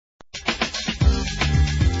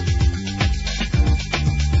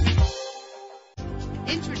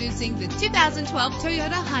Introducing the 2012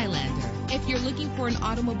 Toyota Highlander. If you're looking for an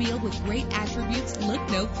automobile with great attributes, look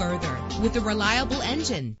no further. With a reliable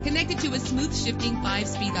engine connected to a smooth shifting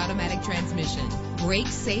 5-speed automatic transmission, brake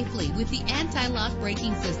safely with the anti-lock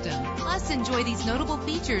braking system. Plus, enjoy these notable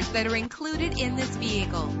features that are included in this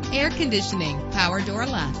vehicle: air conditioning, power door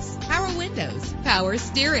locks, power windows, power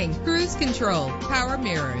steering, cruise control, power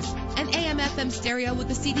mirrors, an AM/FM stereo with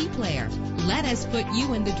a CD player. Let us put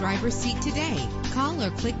you in the driver's seat today. Call or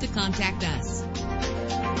click to contact us.